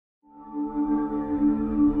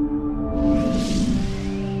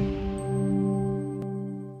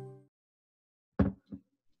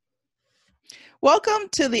Welcome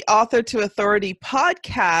to the Author to Authority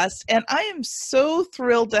podcast, and I am so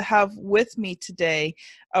thrilled to have with me today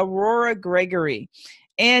Aurora Gregory.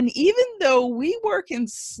 And even though we work in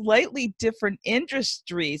slightly different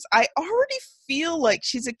industries, I already feel like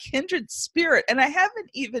she's a kindred spirit, and I haven't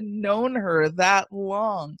even known her that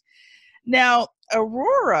long. Now,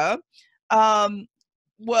 Aurora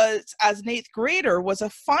was, as an 8th grader, was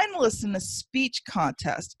a finalist in a speech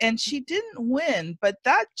contest, and she didn't win, but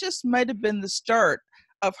that just might have been the start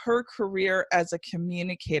of her career as a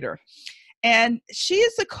communicator. And she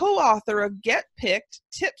is the co-author of Get Picked: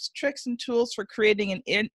 Tips, Tricks, and Tools for Creating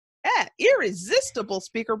an Irresistible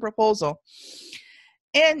Speaker Proposal.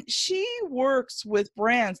 And she works with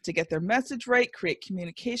brands to get their message right, create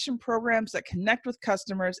communication programs that connect with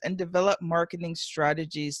customers, and develop marketing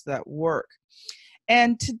strategies that work.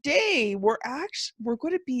 And today we're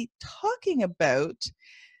going to be talking about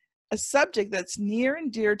a subject that's near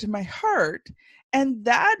and dear to my heart, and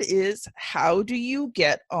that is, how do you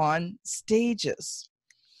get on stages?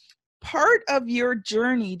 Part of your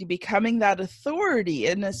journey to becoming that authority,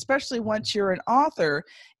 and especially once you're an author,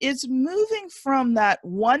 is moving from that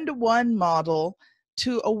one-to-one model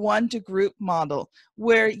to a one-to-group model,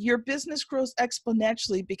 where your business grows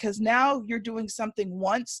exponentially because now you're doing something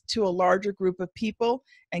once to a larger group of people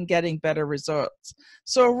and getting better results.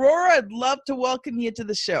 So Aurora, I'd love to welcome you to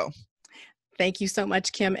the show. Thank you so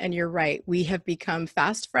much, Kim. And you're right. We have become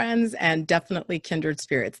fast friends and definitely kindred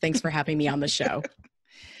spirits. Thanks for having me on the show.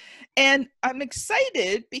 And I'm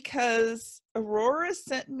excited because Aurora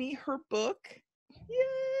sent me her book. Yay!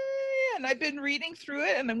 And I've been reading through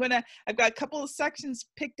it, and I've got a couple of sections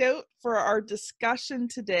picked out for our discussion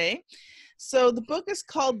today. So the book is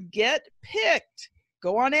called Get Picked.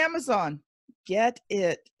 Go on Amazon, get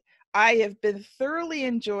it. I have been thoroughly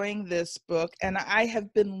enjoying this book, and I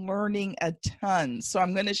have been learning a ton. So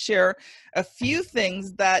I'm going to share a few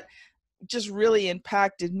things that just really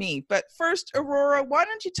impacted me. But first, Aurora, why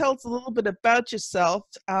don't you tell us a little bit about yourself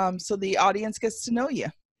so the audience gets to know you?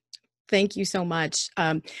 Thank you so much.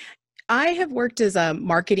 I have worked as a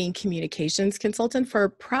marketing communications consultant for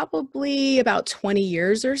probably about 20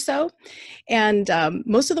 years or so. And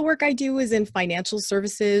most of the work I do is in financial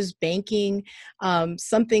services, banking,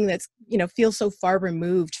 something that's, feels so far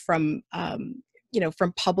removed from,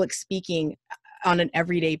 from public speaking on an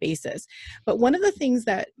everyday basis. But one of the things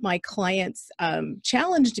that my clients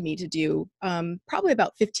challenged me to do probably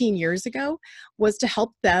about 15 years ago was to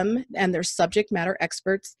help them and their subject matter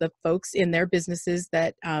experts, the folks in their businesses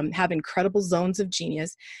that have incredible zones of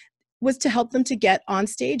genius, was to help them to get on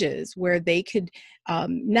stages where they could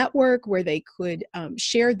network, where they could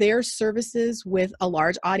share their services with a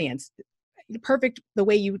large audience. Perfect, the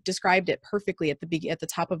way you described it perfectly at the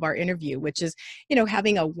top of our interview, which is,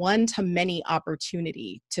 having a one-to-many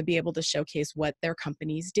opportunity to be able to showcase what their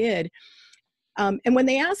companies did. And when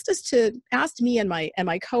they asked me and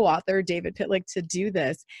my co-author David Pitlick to do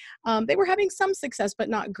this, they were having some success, but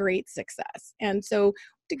not great success. And so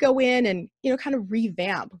to go in and kind of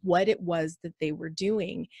revamp what it was that they were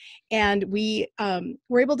doing, and we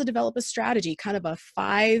were able to develop a strategy, kind of a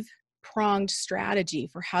 5-pronged strategy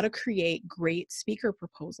for how to create great speaker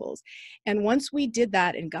proposals. And once we did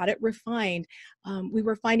that and got it refined, we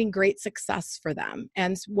were finding great success for them.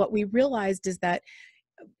 And what we realized is that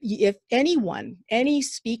if any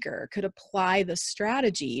speaker could apply the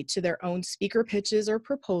strategy to their own speaker pitches or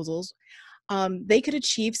proposals, they could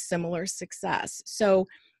achieve similar success. So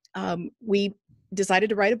we decided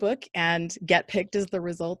to write a book, and Get Picked as the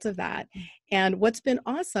result of that. And what's been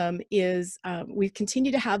awesome is we've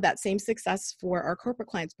continued to have that same success for our corporate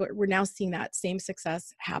clients, but we're now seeing that same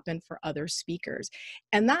success happen for other speakers.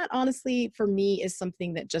 And that, honestly, for me, is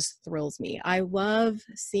something that just thrills me. I love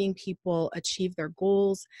seeing people achieve their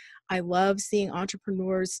goals. I love seeing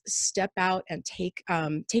entrepreneurs step out and take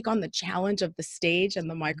on the challenge of the stage and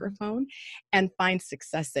the microphone and find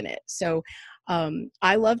success in it. So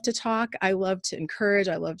I love to talk. I love to encourage.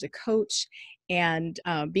 I love to coach. And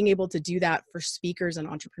being able to do that for speakers and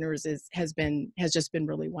entrepreneurs has just been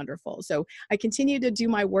really wonderful. So I continue to do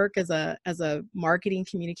my work as a marketing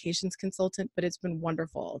communications consultant, but it's been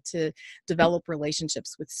wonderful to develop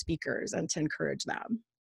relationships with speakers and to encourage them.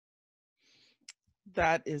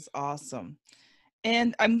 That is awesome.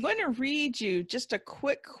 And I'm going to read you just a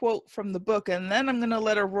quick quote from the book, and then I'm going to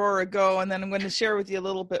let Aurora go, and then I'm going to share with you a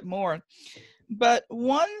little bit more. But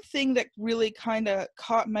one thing that really kind of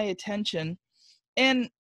caught my attention, and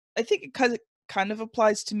I think it kind of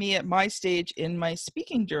applies to me at my stage in my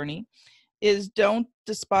speaking journey, is don't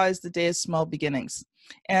despise the day of small beginnings.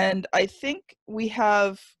 And I think we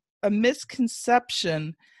have a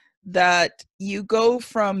misconception that you go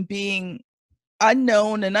from being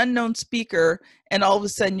an unknown speaker, and all of a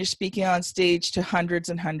sudden you're speaking on stage to hundreds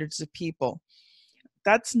and hundreds of people.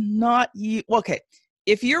 That's not you. Okay.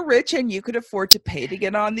 If you're rich and you could afford to pay to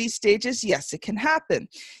get on these stages, yes, it can happen.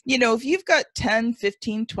 You know, if you've got $10,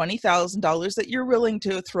 $15, $20,000 that you're willing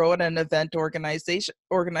to throw at an event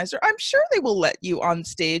organizer, I'm sure they will let you on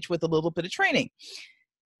stage with a little bit of training.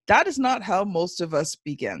 That is not how most of us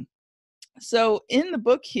begin. So in the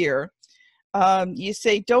book here, you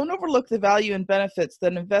say, don't overlook the value and benefits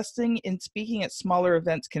that investing in speaking at smaller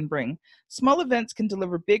events can bring. Small events can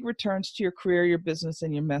deliver big returns to your career, your business,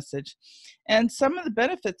 and your message. And some of the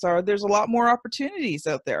benefits are there's a lot more opportunities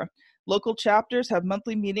out there. Local chapters have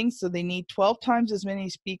monthly meetings, so they need 12 times as many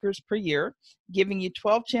speakers per year, giving you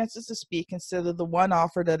 12 chances to speak instead of the one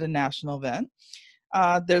offered at a national event.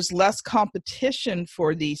 There's less competition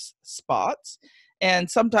for these spots. And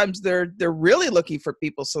sometimes they're really looking for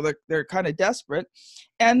people, so they're kind of desperate.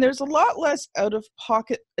 And there's a lot less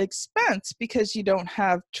out-of-pocket expense because you don't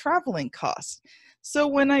have traveling costs. So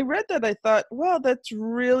when I read that, I thought, wow, that's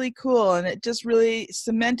really cool. And it just really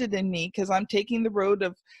cemented in me, because I'm taking the road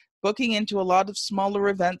of booking into a lot of smaller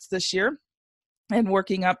events this year and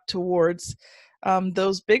working up towards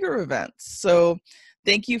those bigger events. So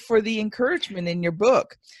thank you for the encouragement in your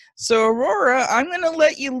book. So Aurora, I'm going to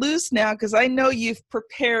let you loose now, because I know you've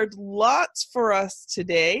prepared lots for us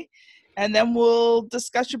today, and then we'll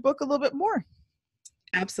discuss your book a little bit more.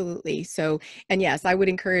 Absolutely. So, and yes, I would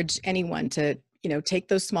encourage anyone to, take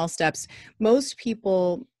those small steps. Most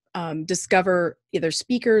people discover either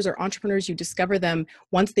speakers or entrepreneurs, you discover them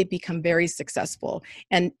once they become very successful.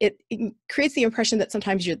 And it creates the impression that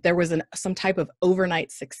sometimes there was some type of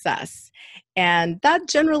overnight success. And that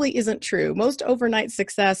generally isn't true. Most overnight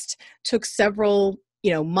success took several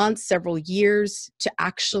months, several years to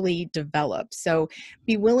actually develop. So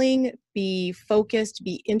be willing, be focused,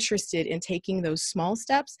 be interested in taking those small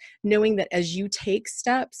steps, knowing that as you take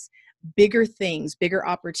steps, bigger things, bigger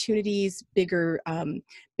opportunities, bigger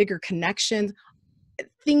connections,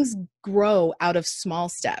 things grow out of small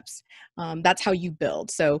steps. That's how you build.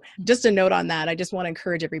 So just a note on that. I just want to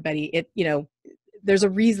encourage everybody. There's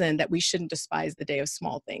a reason that we shouldn't despise the day of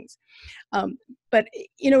small things. But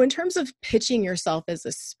in terms of pitching yourself as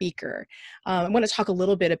a speaker, I want to talk a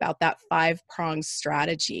little bit about that 5-pronged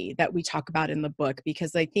strategy that we talk about in the book,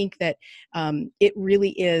 because I think that it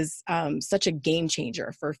really is such a game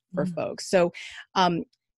changer for folks. So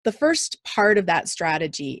the first part of that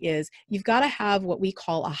strategy is you've got to have what we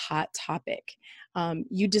call a hot topic.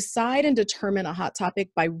 You decide and determine a hot topic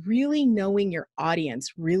by really knowing your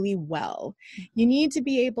audience really well. You need to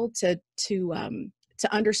be able to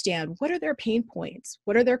understand, what are their pain points?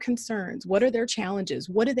 What are their concerns? What are their challenges?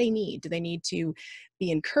 What do they need? Do they need to be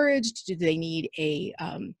encouraged? Do they need a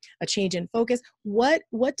change in focus? What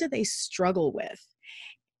do they struggle with?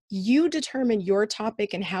 You determine your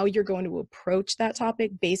topic and how you're going to approach that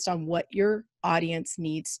topic based on what your audience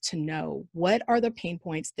needs to know. What are the pain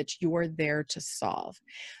points that you're there to solve?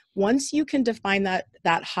 Once you can define that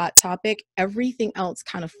hot topic, everything else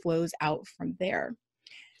kind of flows out from there.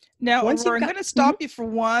 Now, Aurora, I'm going to stop you for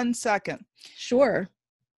 1 second. Sure.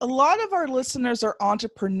 A lot of our listeners are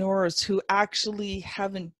entrepreneurs who actually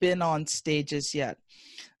haven't been on stages yet.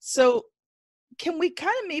 So can we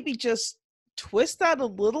kind of maybe just twist that a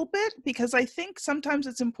little bit? Because I think sometimes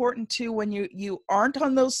it's important too, when you aren't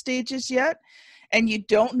on those stages yet and you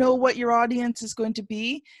don't know what your audience is going to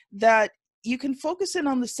be, that you can focus in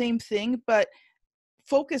on the same thing, but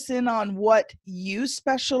focus in on what you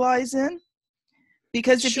specialize in.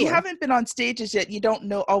 Because if you haven't been on stages yet, you don't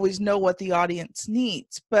always know what the audience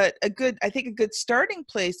needs. But I think a good starting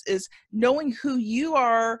place is knowing who you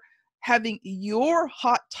are, having your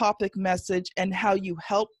hot topic message and how you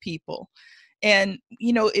help people. And,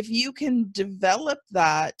 if you can develop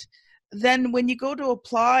that, then when you go to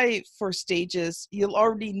apply for stages, you'll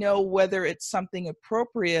already know whether it's something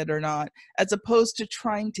appropriate or not, as opposed to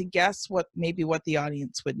trying to guess what the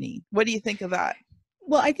audience would need. What do you think of that?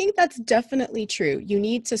 Well, I think that's definitely true. You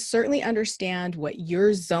need to certainly understand what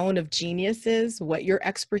your zone of genius is, what your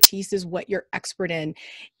expertise is, what you're expert in.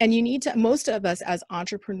 And you need to, most of us as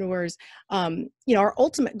entrepreneurs, our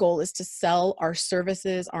ultimate goal is to sell our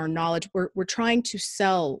services, our knowledge. We're trying to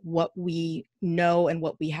sell what we know and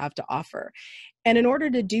what we have to offer. And in order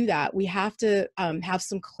to do that, we have to have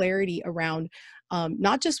some clarity around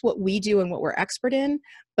not just what we do and what we're expert in,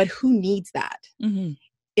 but who needs that. Mm-hmm.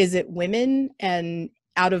 Is it women? And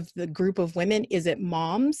out of the group of women, is it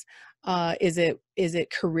moms? Is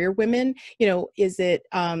it career women? Is it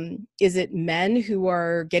men who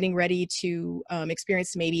are getting ready to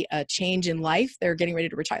experience maybe a change in life? They're getting ready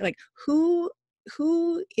to retire. Like, who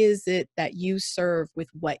who is it that you serve with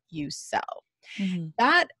what you sell? Mm-hmm.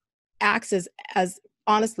 That acts as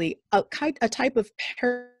honestly a type of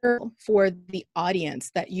parallel for the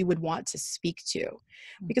audience that you would want to speak to.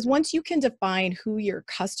 Because once you can define who your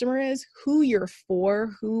customer is, who you're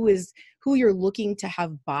for, who you're looking to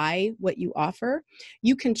have buy what you offer,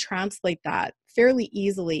 you can translate that fairly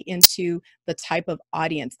easily into the type of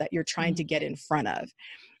audience that you're trying to get in front of.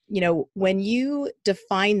 When you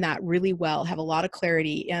define that really well, have a lot of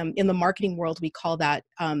clarity, in the marketing world, we call that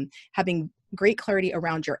having great clarity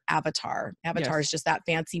around your avatar. Avatar Yes. is just that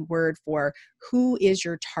fancy word for who is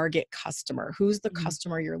your target customer, who's the Mm-hmm.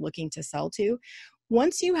 customer you're looking to sell to.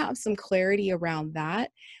 Once you have some clarity around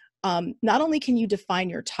that, not only can you define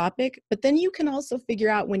your topic, but then you can also figure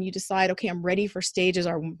out when you decide, okay, I'm ready for stages,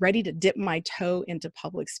 or I'm ready to dip my toe into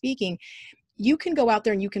public speaking, you can go out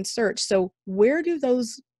there and you can search. So where do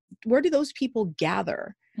those people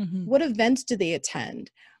gather? Mm-hmm. What events do they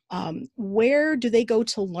attend? Where do they go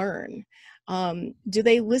to learn? Do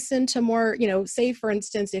they listen to more, say for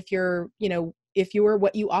instance, if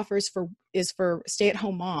what you offer is for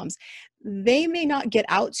stay-at-home moms, they may not get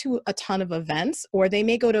out to a ton of events, or they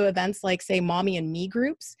may go to events like, say, Mommy and Me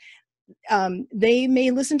groups. They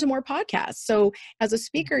may listen to more podcasts. So as a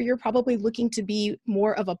speaker, you're probably looking to be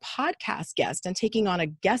more of a podcast guest and taking on a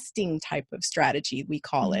guesting type of strategy, we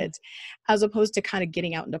call Mm-hmm. it, as opposed to kind of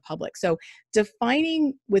getting out into public. So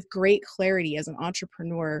defining with great clarity as an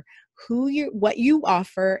entrepreneur what you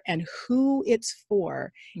offer and who it's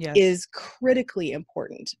for Yes. is critically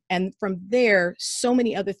important. And from there, so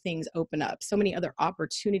many other things open up, so many other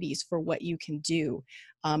opportunities for what you can do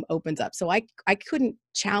opens up. So I couldn't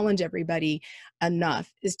challenge everybody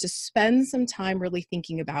enough, is to spend some time really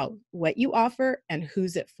thinking about what you offer and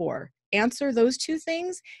who's it for. Answer those two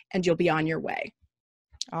things and you'll be on your way.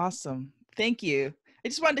 Awesome. Thank you. I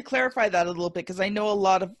just wanted to clarify that a little bit, because I know a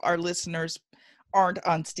lot of our listeners aren't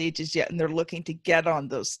on stages yet and they're looking to get on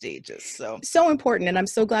those stages. So important. And I'm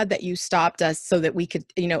so glad that you stopped us so that we could,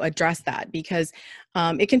 address that, because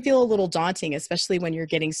it can feel a little daunting, especially when you're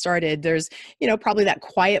getting started. There's, probably that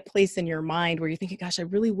quiet place in your mind where you're thinking, gosh, I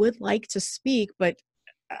really would like to speak, but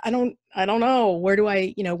I don't know. Where do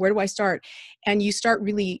I start? And you start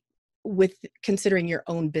really with considering your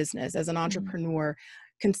own business as an entrepreneur.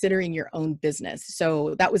 Considering your own business.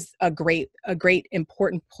 So that was a great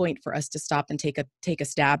important point for us to stop and take a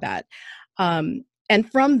stab at.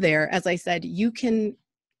 And from there, as I said,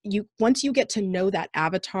 once you get to know that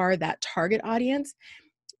avatar, that target audience,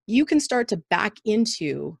 you can start to back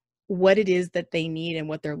into what it is that they need and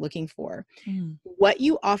what they're looking for. What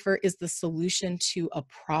you offer is the solution to a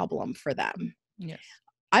problem for them. yes.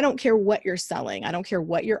 I don't care what you're selling. I don't care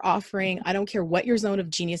what you're offering. I don't care what your zone of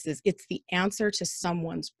genius is. It's the answer to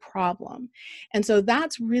someone's problem. And so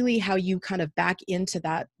that's really how you kind of back into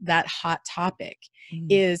that hot topic,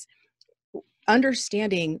 is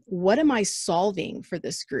understanding, what am I solving for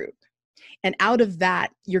this group? And out of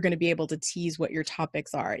that, you're going to be able to tease what your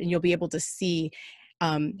topics are, and you'll be able to see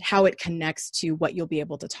how it connects to what you'll be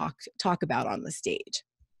able to talk about on the stage.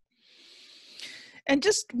 And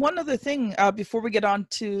just one other thing before we get on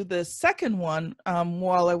to the second one,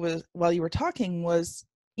 while you were talking, was,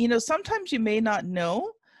 sometimes you may not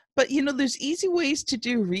know, but there's easy ways to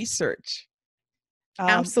do research.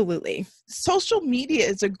 Absolutely. Social media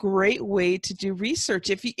is a great way to do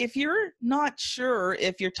research. If you're not sure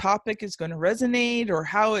if your topic is going to resonate or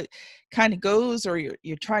how it kind of goes, or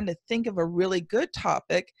you're trying to think of a really good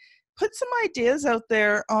topic, put some ideas out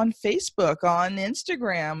there on Facebook, on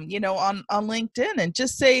Instagram, on LinkedIn, and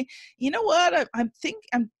just say, what,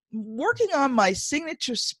 I'm working on my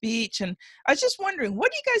signature speech, and I was just wondering,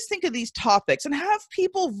 what do you guys think of these topics? And have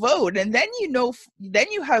people vote, and then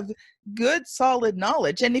you have good solid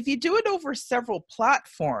knowledge. And if you do it over several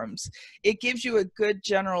platforms, it gives you a good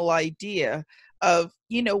general idea of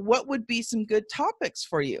what would be some good topics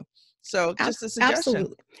for you. So just a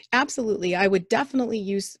suggestion. Absolutely. I would definitely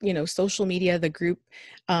use, social media, the group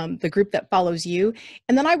that follows you.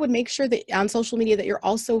 And then I would make sure that on social media that you're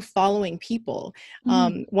also following people.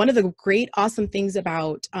 One of the great, awesome things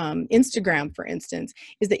about Instagram, for instance,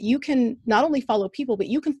 is that you can not only follow people, but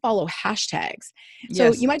you can follow hashtags. So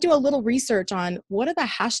Yes. you might do a little research on what are the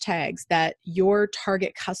hashtags that your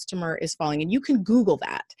target customer is following, and you can Google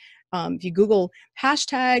that. If you Google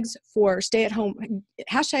hashtags for stay-at-home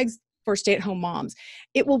moms,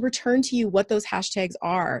 it will return to you what those hashtags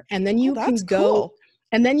are. And then you can go cool.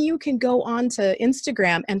 And then you can go on to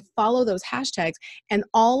Instagram and follow those hashtags, and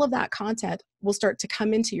all of that content will start to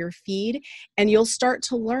come into your feed, and you'll start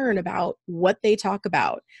to learn about what they talk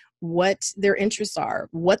about, what their interests are,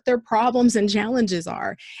 what their problems and challenges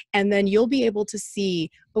are. And then you'll be able to see,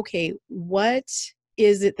 okay, what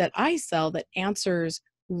is it that I sell that answers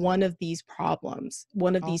one of these problems,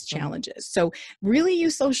 one of these Awesome. challenges? So really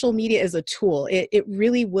use social media as a tool. It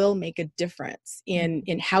really will make a difference in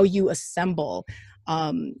how you assemble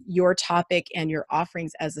your topic and your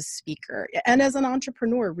offerings as a speaker and as an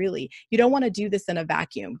entrepreneur. Really, you don't want to do this in a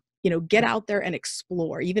vacuum. Get out there and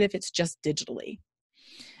explore, even if it's just digitally.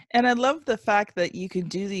 And I love the fact that you can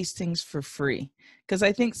do these things for free, because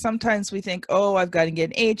I think sometimes we think, oh, I've got to get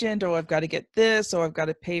an agent, or I've got to get this, or I've got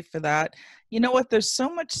to pay for that. You know what? There's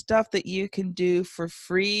so much stuff that you can do for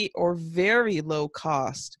free or very low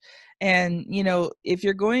cost. And, if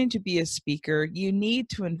you're going to be a speaker, you need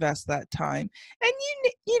to invest that time. And,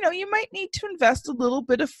 you might need to invest a little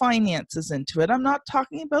bit of finances into it. I'm not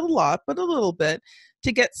talking about a lot, but a little bit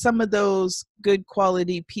to get some of those good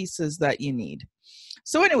quality pieces that you need.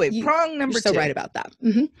 So anyway, prong number two. You're so right about that.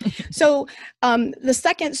 So the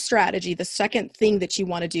second strategy, the second thing that you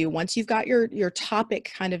want to do once you've got your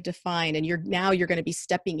topic kind of defined, and you're going to be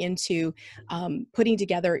stepping into putting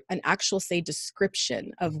together an actual, say,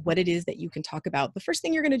 description of what it is that you can talk about. The first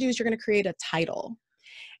thing you're going to do is you're going to create a title.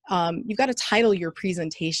 You've got to title your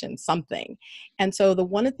presentation something. And so the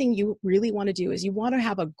one thing you really want to do is you want to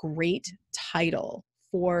have a great title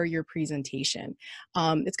for your presentation.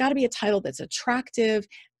 It's got to be a title that's attractive,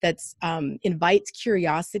 that's invites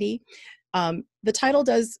curiosity. The title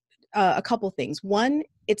does a couple things. One,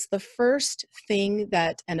 it's the first thing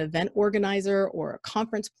that an event organizer or a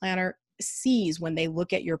conference planner sees when they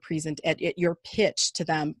look at your at your pitch to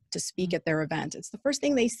them to speak at their event. It's the first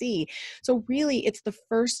thing they see. So really, it's the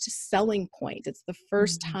first selling point. It's the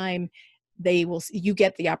first time you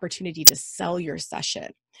get the opportunity to sell your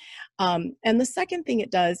session. And the second thing it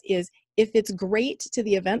does is, if it's great to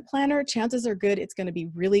the event planner, chances are good it's going to be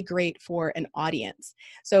really great for an audience.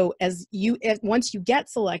 So once you get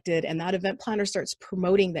selected and that event planner starts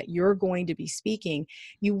promoting that you're going to be speaking,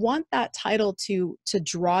 you want that title to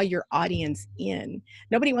draw your audience in.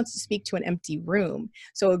 Nobody wants to speak to an empty room.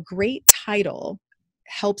 So a great title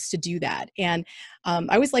helps to do that. And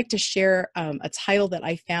I always like to share a title that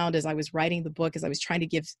I found as I was writing the book, as I was trying to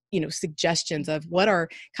give suggestions of what are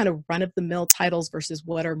kind of run-of-the-mill titles versus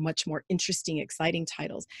what are much more interesting, exciting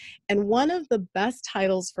titles. And one of the best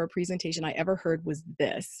titles for a presentation I ever heard was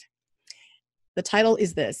this. The title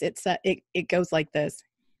is this. It goes like this,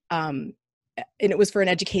 and it was for an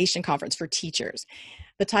education conference for teachers.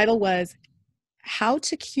 The title was "How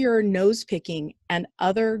to Cure Nose Picking and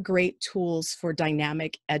Other Great Tools for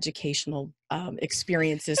Dynamic Educational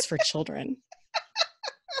Experiences for Children."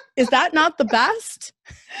 Is that not the best?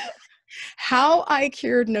 How I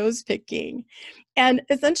cured nose picking. And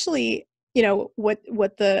essentially,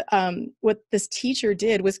 what this teacher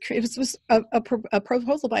did was, it was a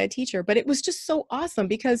proposal by a teacher, but it was just so awesome,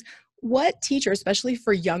 because what teacher, especially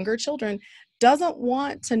for younger children, doesn't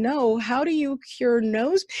want to know, how do you cure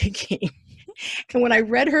nose picking? And when I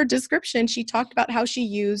read her description, she talked about how she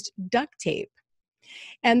used duct tape.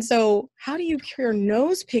 And so, how do you cure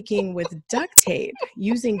nose picking with duct tape,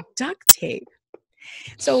 using duct tape?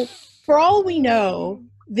 So for all we know,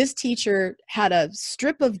 this teacher had a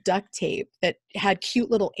strip of duct tape that had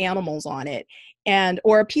cute little animals on it,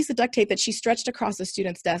 or a piece of duct tape that she stretched across the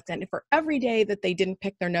student's desk. And for every day that they didn't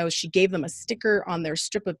pick their nose, she gave them a sticker on their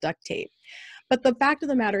strip of duct tape. But the fact of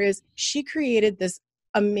the matter is, she created this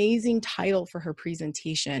amazing title for her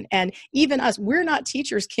presentation. And even us, we're not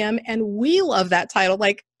teachers, Kim, and we love that title.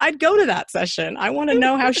 Like, I'd go to that session. I want to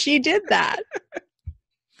know how she did that.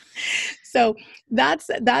 So that's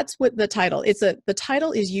what the title is. The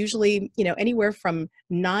title is usually, anywhere from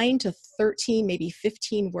 9 to 13, maybe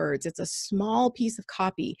 15 words. It's a small piece of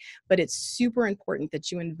copy, but it's super important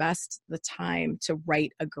that you invest the time to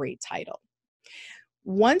write a great title.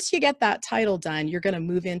 Once you get that title done, you're going to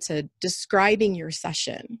move into describing your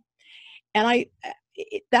session. And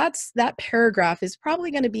that paragraph is probably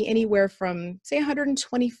going to be anywhere from, say,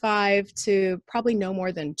 125 to probably no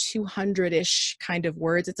more than 200-ish kind of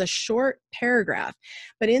words. It's a short paragraph,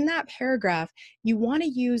 but in that paragraph, you want to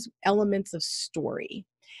use elements of story.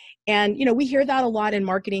 And, we hear that a lot in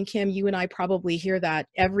marketing, Kim. You and I probably hear that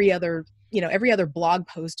every other blog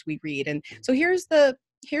post we read. And so here's the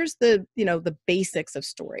basics of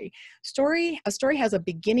story. A story has a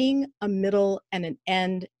beginning, a middle, and an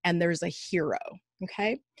end, and there's a hero.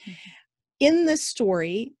 Okay. Mm-hmm. In this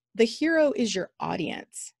story, the hero is your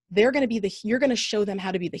audience. You're going to show them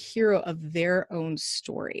how to be the hero of their own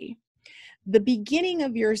story. the beginning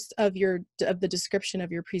of the description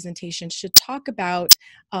of your presentation should talk about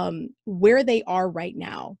where they are right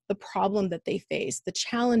now, the problem that they face, the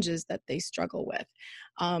challenges that they struggle with,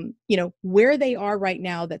 where they are right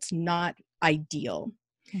now that's not ideal.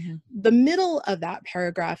 Mm-hmm. The middle of that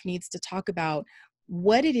paragraph needs to talk about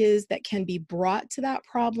what it is that can be brought to that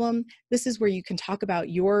problem. This is where you can talk about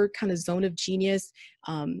your kind of zone of genius.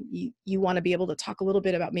 You want to be able to talk a little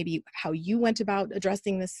bit about maybe how you went about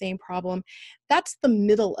addressing the same problem. That's the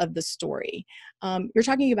middle of the story. You're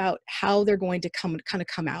talking about how they're going to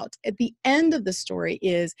come out. At the end of the story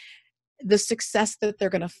is the success that they're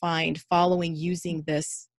going to find following using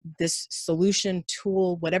this solution,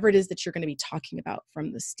 tool, whatever it is that you're going to be talking about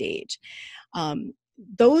from the stage.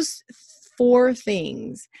 Those 4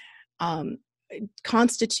 things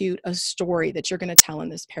constitute a story that you're going to tell in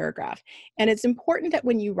this paragraph. And it's important that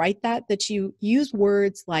when you write that you use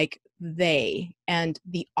words like they and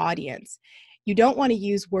the audience. You don't want to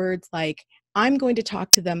use words like, I'm going to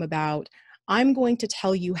talk to them about, I'm going to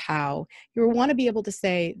tell you how. You want to be able to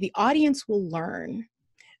say, the audience will learn.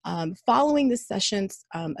 Following this session,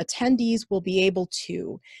 attendees will be able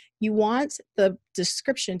to. You want the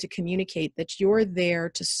description to communicate that you're there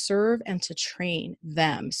to serve and to train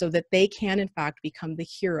them so that they can, in fact, become the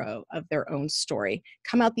hero of their own story,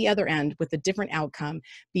 come out the other end with a different outcome,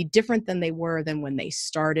 be different than they were than when they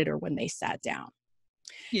started or when they sat down.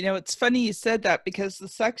 It's funny you said that, because the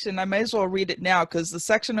section, I might as well read it now, because the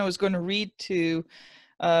section I was going to read to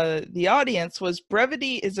the audience was,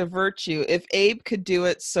 brevity is a virtue. If Abe could do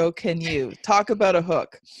it, so can you. Talk about a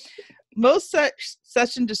hook. Most such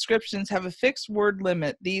session descriptions have a fixed word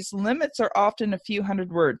limit. These limits are often a few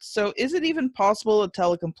hundred words. So is it even possible to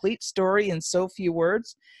tell a complete story in so few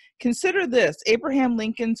words? Consider this. Abraham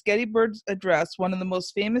Lincoln's Gettysburg Address, one of the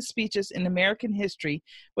most famous speeches in American history,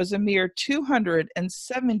 was a mere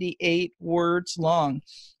 278 words long.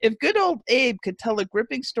 If good old Abe could tell a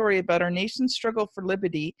gripping story about our nation's struggle for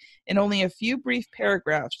liberty in only a few brief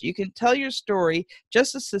paragraphs, you can tell your story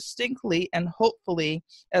just as succinctly and hopefully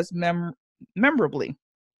as memorably.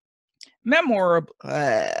 One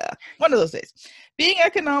of those days. Being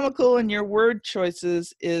economical in your word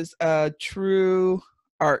choices is a true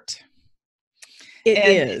art. It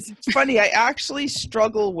is. It's funny, I actually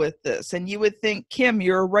struggle with this. And you would think, Kim,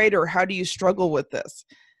 you're a writer. How do you struggle with this?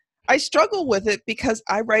 I struggle with it because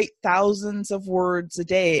I write thousands of words a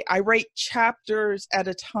day. I write chapters at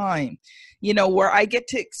a time, where I get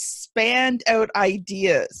to expand out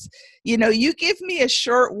ideas. You give me a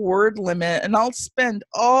short word limit and I'll spend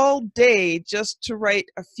all day just to write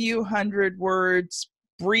a few hundred words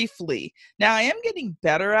briefly. Now I am getting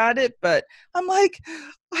better at it, but I'm like,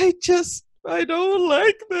 I don't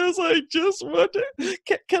like this. I just want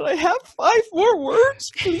to, can I have 5 more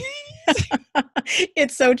words, please?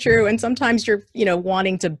 It's so true. And sometimes you're,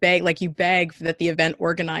 wanting to beg, like you beg that the event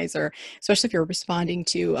organizer, especially if you're responding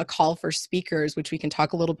to a call for speakers, which we can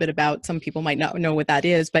talk a little bit about. Some people might not know what that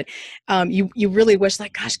is, but you really wish,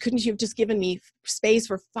 like, gosh, couldn't you have just given me space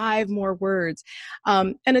for 5 more words?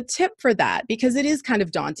 And a tip for that, because it is kind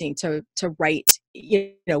of daunting to write,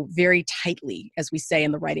 very tightly, as we say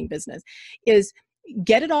in the writing business, is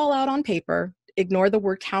get it all out on paper. Ignore the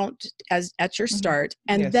word count at your start,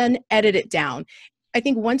 and then edit it down. I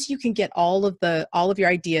think once you can get all of your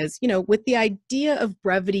ideas, with the idea of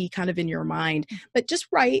brevity kind of in your mind, but just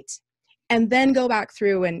write and then go back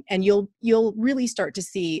through and you'll really start to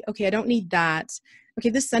see, okay, I don't need that. Okay,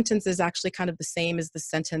 this sentence is actually kind of the same as the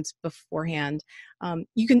sentence beforehand.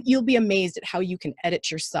 You'll be amazed at how you can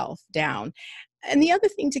edit yourself down. And the other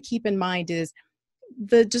thing to keep in mind is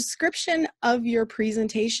the description of your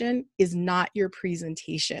presentation is not your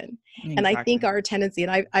presentation. Exactly. And I think our tendency,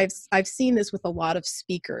 and I've seen this with a lot of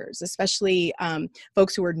speakers, especially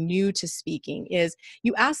folks who are new to speaking, is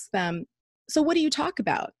you ask them, so what do you talk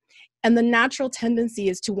about? And the natural tendency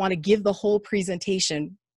is to want to give the whole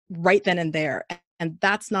presentation right then and there. And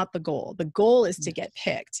that's not the goal. The goal is to get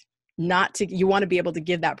picked, you want to be able to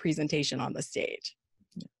give that presentation on the stage.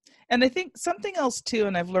 And I think something else too,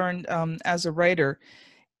 and I've learned as a writer,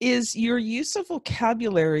 is your use of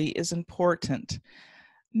vocabulary is important.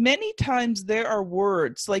 Many times there are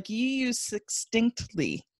words, like you use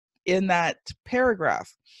succinctly in that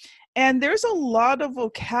paragraph. And there's a lot of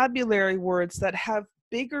vocabulary words that have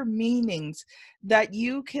bigger meanings that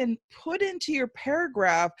you can put into your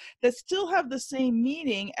paragraph that still have the same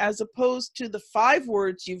meaning, as opposed to the 5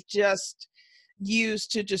 words you've just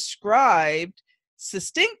used to describe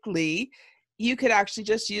succinctly. You could actually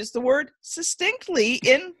just use the word succinctly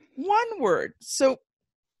in 1 word. So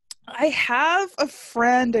I have a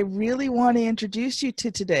friend I really want to introduce you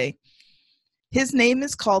to today. His name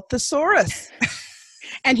is called Thesaurus.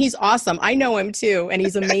 And he's awesome. I know him too, and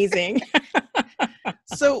he's amazing.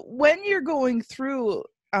 So when you're going through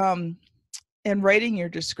and writing your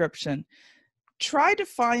description, try to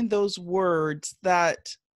find those words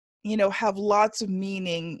that, have lots of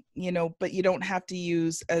meaning, but you don't have to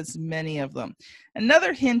use as many of them.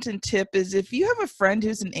 Another hint and tip is if you have a friend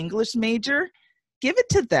who's an English major, give it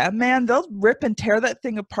to them, man. They'll rip and tear that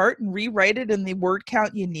thing apart and rewrite it in the word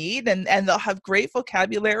count you need. And they'll have great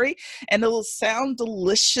vocabulary and it'll sound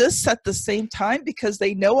delicious at the same time because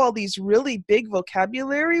they know all these really big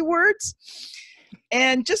vocabulary words.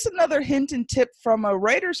 And just another hint and tip from a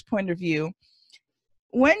writer's point of view,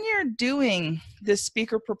 when you're doing this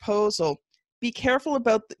speaker proposal, be careful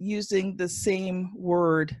about using the same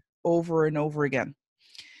word over and over again.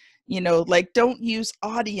 Like don't use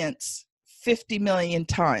audience 50 million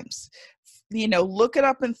times. Look it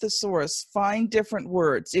up in thesaurus, find different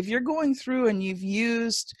words. If you're going through and you've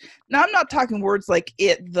used, now I'm not talking words like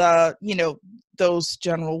it, the, those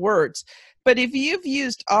general words, but if you've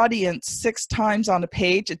used audience 6 times on a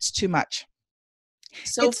page, it's too much.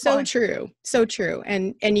 It's so true. So true.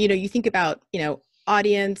 And you think about,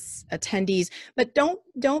 audience, attendees, but don't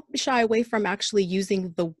shy away from actually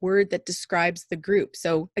using the word that describes the group.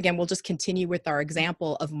 So again, we'll just continue with our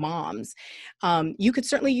example of moms. You could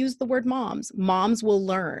certainly use the word moms. Moms will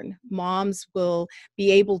learn. Moms will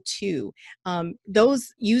be able to.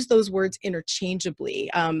 Use those words interchangeably.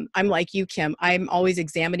 I'm like you, Kim. I'm always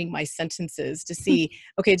examining my sentences to see,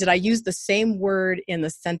 okay, did I use the same word in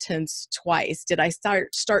the sentence twice? Did I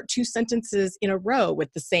start 2 sentences in a row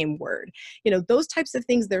with the same word? Those types of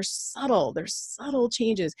things, they're subtle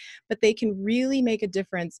changes, but they can really make a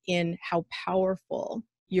difference in how powerful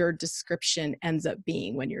your description ends up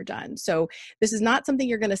being when you're done. So this is not something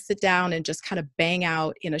you're going to sit down and just kind of bang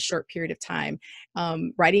out in a short period of time.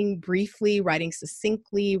 Writing briefly, writing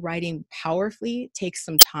succinctly, writing powerfully takes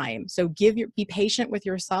some time. So be patient with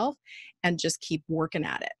yourself and just keep working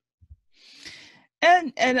at it.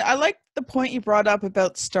 And I like the point you brought up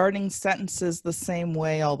about starting sentences the same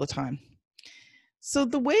way all the time. So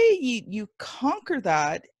the way you conquer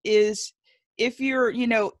that is if you're,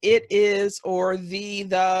 it is, or the,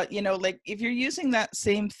 like if you're using that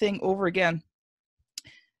same thing over again,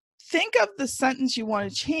 think of the sentence you want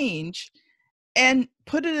to change and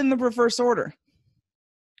put it in the reverse order.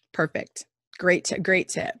 Perfect. Great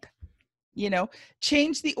tip.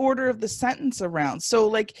 Change the order of the sentence around. So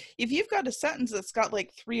like if you've got a sentence that's got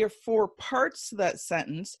like 3 or 4 parts to that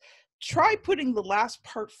sentence, try putting the last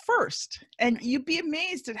part first, and you'd be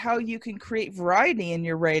amazed at how you can create variety in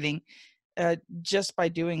your writing just by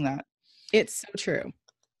doing that. It's so true.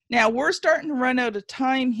 Now we're starting to run out of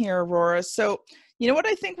time here, Aurora. So what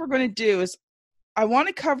I think we're going to do is I want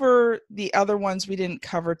to cover the other ones we didn't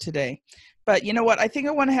cover today. But you know what? I think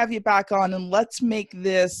I want to have you back on and let's make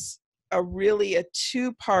this a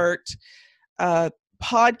 2-part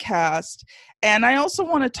podcast. And I also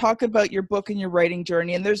want to talk about your book and your writing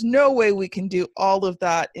journey. And there's no way we can do all of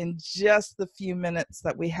that in just the few minutes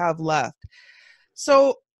that we have left.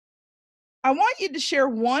 So I want you to share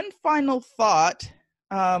one final thought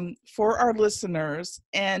for our listeners,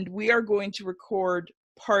 and we are going to record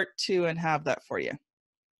part 2 and have that for you.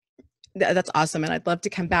 That's awesome. And I'd love to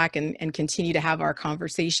come back and continue to have our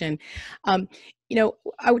conversation. I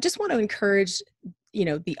would just want to encourage,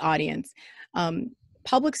 the audience.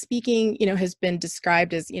 Public speaking, has been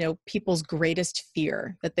described as, people's greatest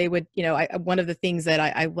fear, that they would, one of the things that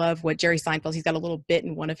I love what Jerry Seinfeld, he's got a little bit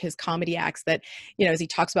in one of his comedy acts that, as he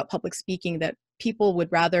talks about public speaking, that people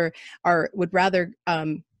would rather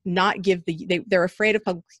not give they're afraid of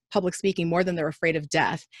public speaking more than they're afraid of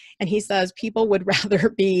death. And he says people would rather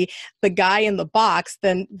be the guy in the box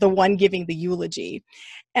than the one giving the eulogy.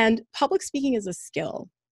 And public speaking is a skill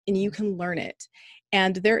and you can learn it.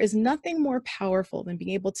 And there is nothing more powerful than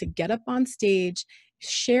being able to get up on stage,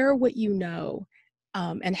 share what you know,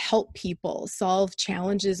 and help people solve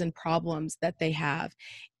challenges and problems that they have.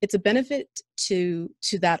 It's a benefit to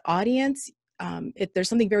that audience. There's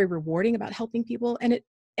something very rewarding about helping people, and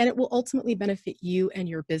it will ultimately benefit you and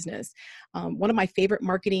your business. One of my favorite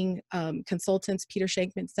marketing consultants, Peter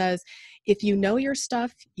Shankman, says, if you know your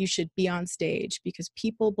stuff, you should be on stage because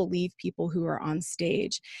people believe people who are on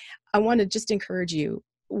stage. I want to just encourage you,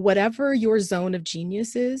 whatever your zone of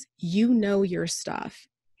genius is, you know your stuff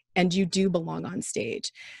and you do belong on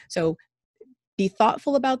stage. So be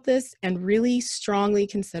thoughtful about this and really strongly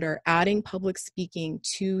consider adding public speaking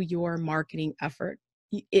to your marketing effort.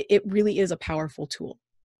 It really is a powerful tool.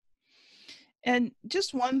 And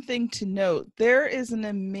just one thing to note, there is an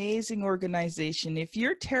amazing organization. If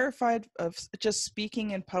you're terrified of just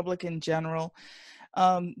speaking in public in general,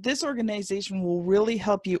 this organization will really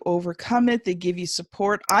help you overcome it. They give you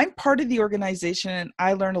support. I'm part of the organization and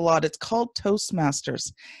I learned a lot. It's called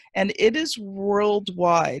Toastmasters and it is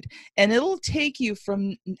worldwide. And it'll take you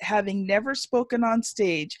from having never spoken on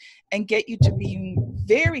stage and get you to being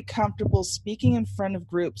very comfortable speaking in front of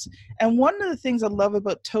groups. And one of the things I love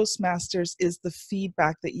about Toastmasters is the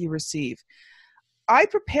feedback that you receive. I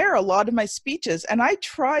prepare a lot of my speeches and I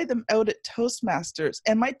try them out at Toastmasters,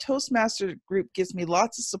 and my Toastmaster group gives me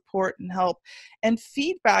lots of support and help and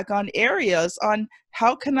feedback on areas on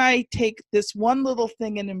how can I take this one little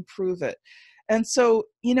thing and improve it. And so,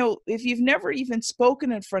 you know, if you've never even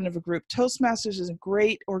spoken in front of a group, Toastmasters is a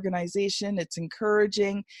great organization. It's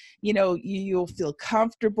encouraging. You know, you'll feel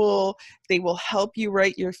comfortable. They will help you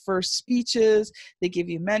write your first speeches. They give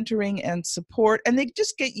you mentoring and support, and they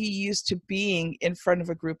just get you used to being in front of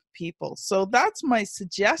a group of people. So that's my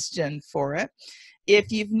suggestion for it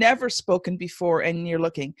if you've never spoken before and you're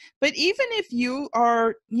looking. But even if you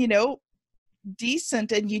are, you know,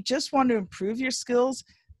 decent and you just want to improve your skills,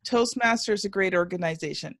 Toastmasters is a great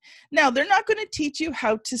organization. Now, they're not going to teach you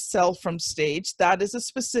how to sell from stage. That is a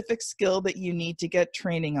specific skill that you need to get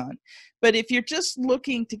training on. But if you're just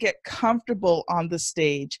looking to get comfortable on the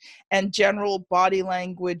stage and general body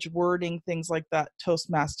language, wording, things like that,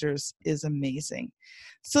 Toastmasters is amazing.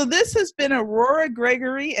 So this has been Aurora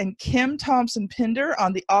Gregory and Kim Thompson-Pinder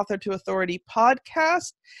on the Author to Authority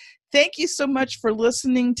podcast. Thank you so much for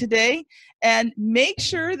listening today, and make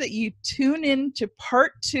sure that you tune in to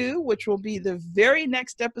part 2, which will be the very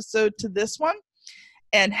next episode to this one,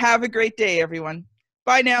 and have a great day, everyone.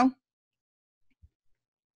 Bye now.